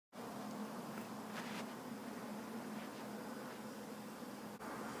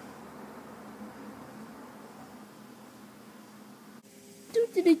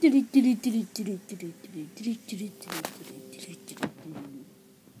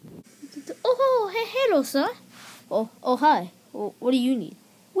Oh, hello, sir. Oh, hi. What do you need?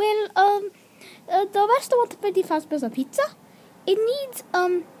 Well, the restaurant Freddy Fazbear's a pizza. It needs,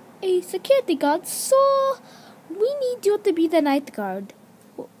 a security guard, so we need you to be the night guard.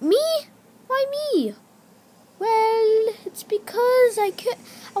 Me? Why me? Well, it's because I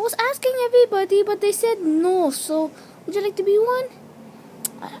was asking everybody, but they said no, so would you like to be one?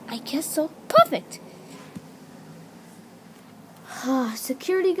 I guess so. Perfect.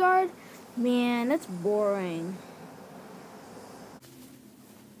 Security guard? Man, that's boring.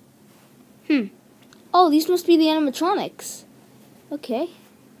 Oh, these must be the animatronics. Okay.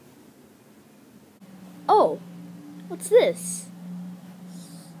 Oh, what's this?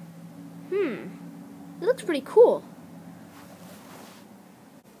 It looks pretty cool.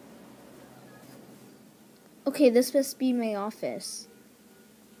 Okay, this must be my office.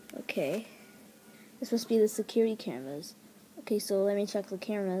 Okay. This must be the security cameras. Okay, so let me check the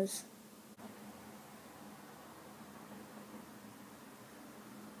cameras.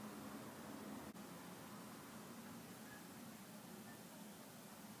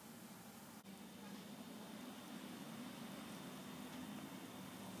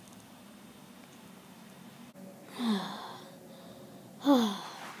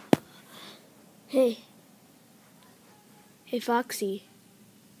 Hey, Foxy.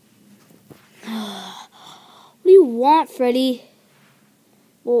 What do you want, Freddy?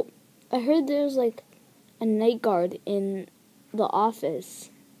 Well, I heard there's like a night guard in the office.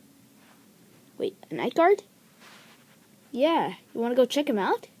 Wait, a night guard? Yeah, you want to go check him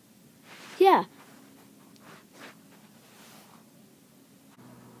out? Yeah.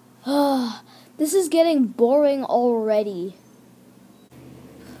 This is getting boring already.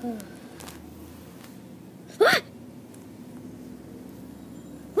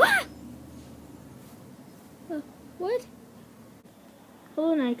 What?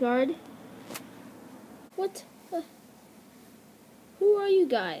 Hello, night guard. What? Who are you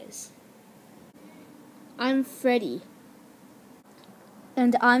guys? I'm Freddy.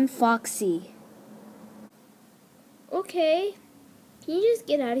 And I'm Foxy. Okay. Can you just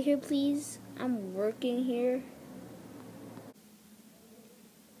get out of here, please? I'm working here.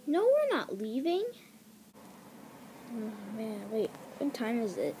 No, we're not leaving. Oh, man, wait. What time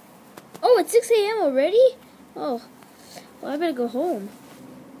is it? Oh, it's 6 a.m. already? Oh, well, I better go home.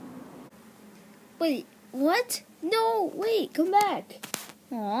 Wait, what? No, wait, come back.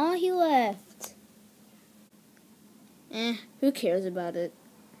 Aw, he left. Who cares about it?